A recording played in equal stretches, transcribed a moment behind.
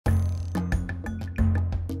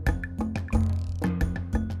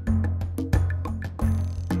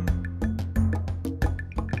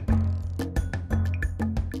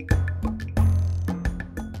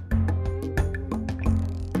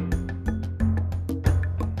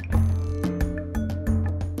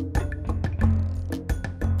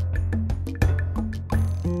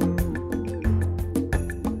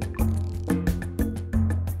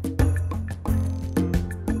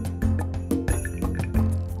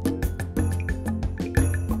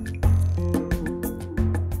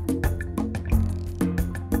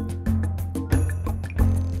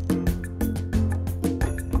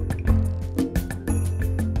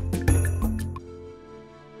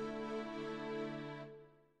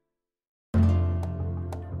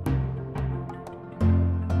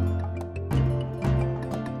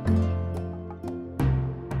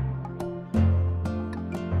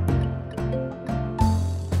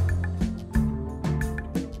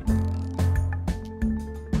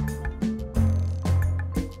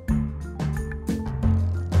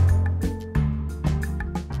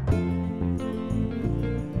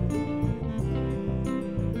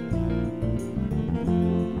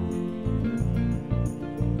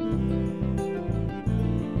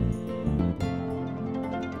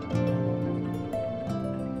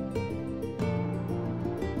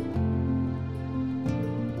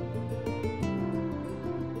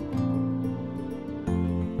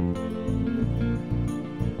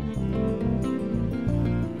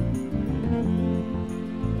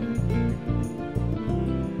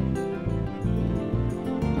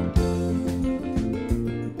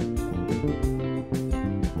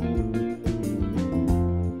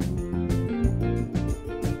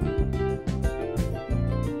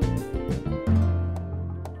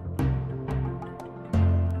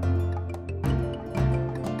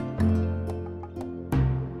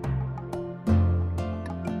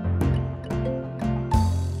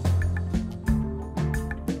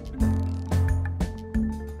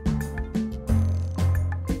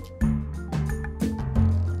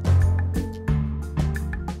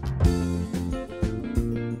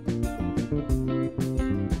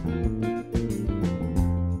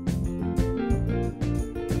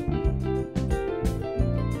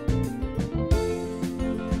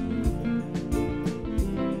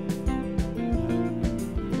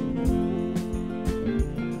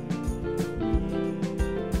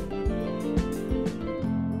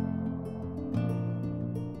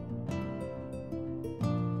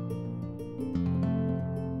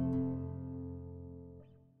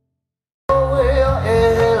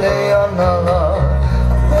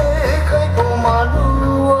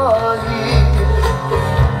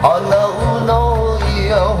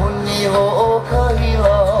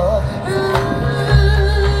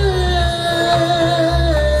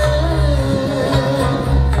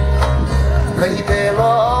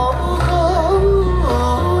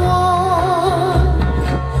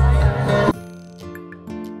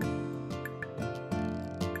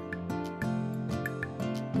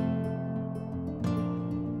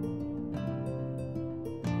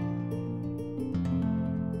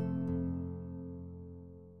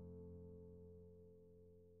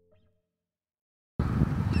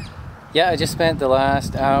Yeah, I just spent the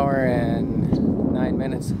last hour and 9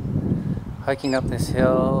 minutes hiking up this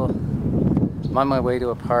hill. I'm on my way to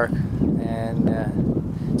a park,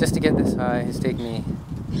 and just to get this high has taken me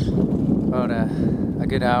about a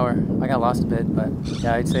good hour. I got lost a bit, but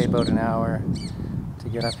yeah, I'd say about an hour to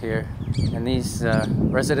get up here. And these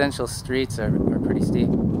residential streets are pretty steep,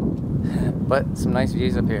 but some nice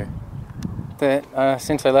views up here.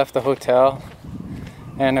 Since I left the hotel,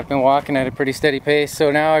 and I've been walking at a pretty steady pace,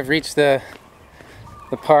 so now I've reached the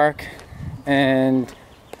park, and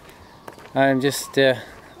I'm just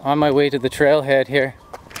on my way to the trailhead here.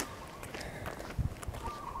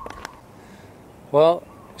 Well,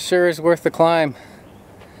 sure is worth the climb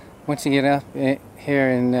once you get up here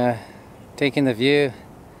and taking the view.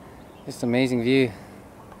 Just amazing view.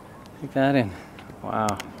 Take that in. Wow.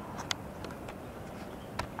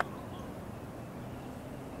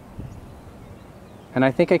 And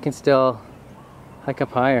I think I can still hike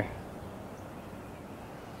up higher.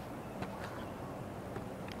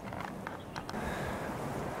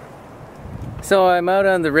 So I'm out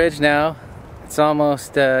on the ridge now. It's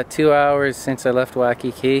almost 2 hours since I left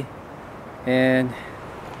Waikiki, and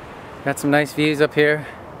got some nice views up here.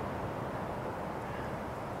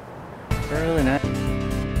 Really nice.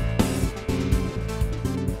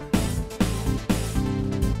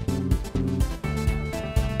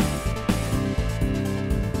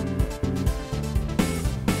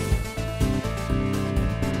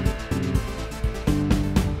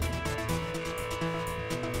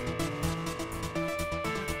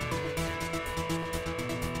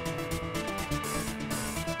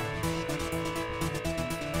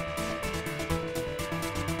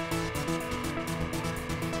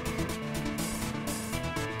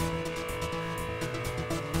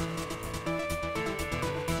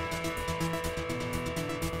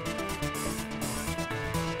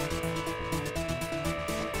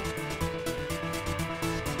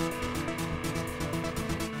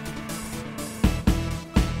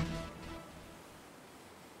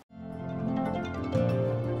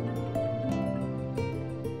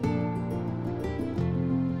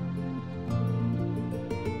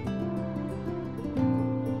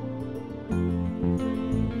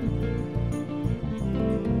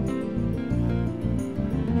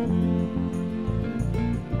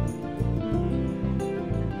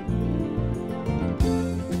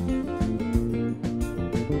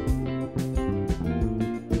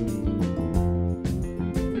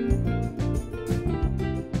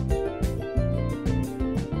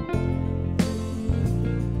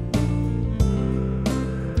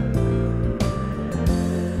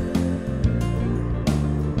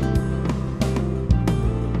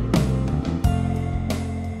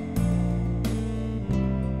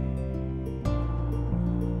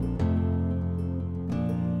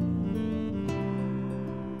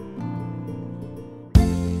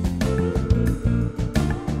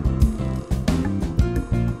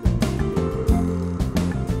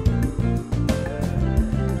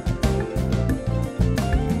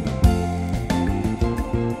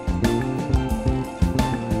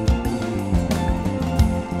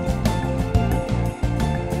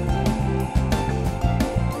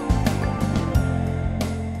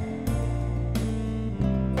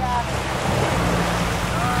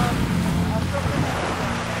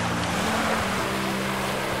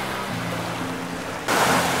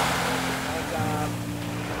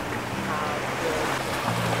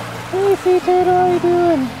 Hey, sea turtle, how you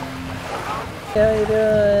doing? How you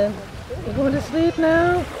doing? You going to sleep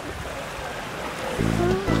now?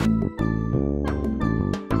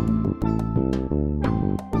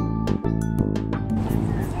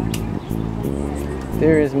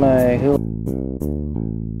 There is my hill.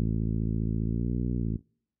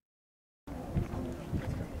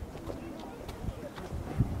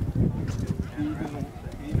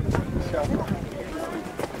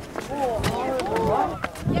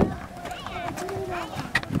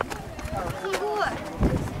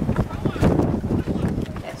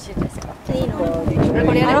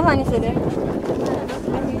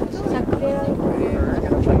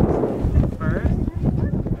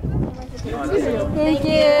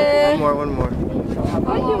 one more.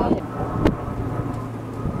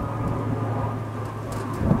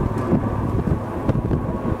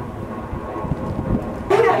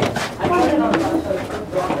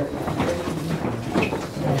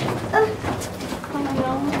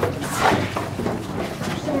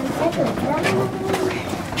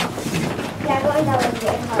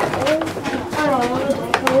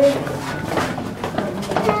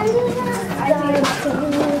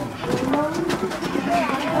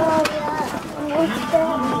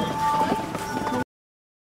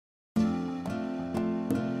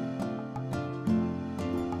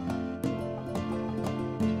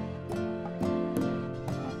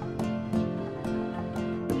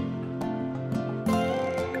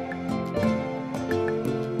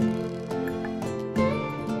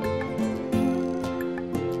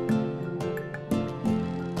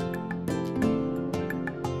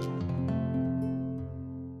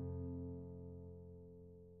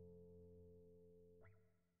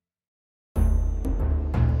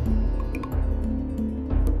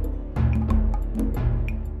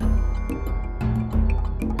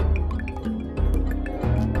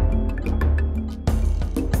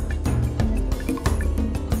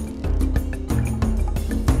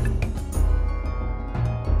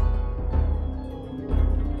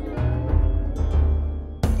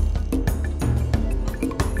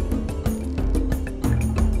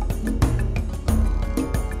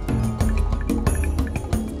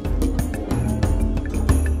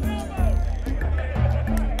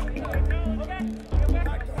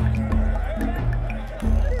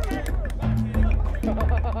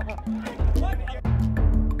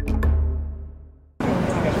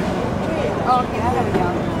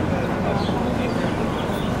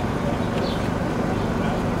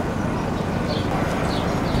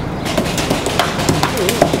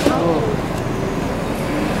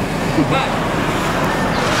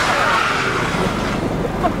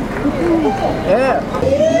 Yeah.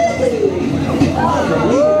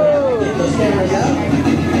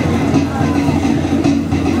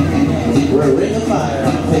 We're a ring of fire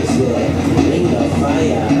on Facebook.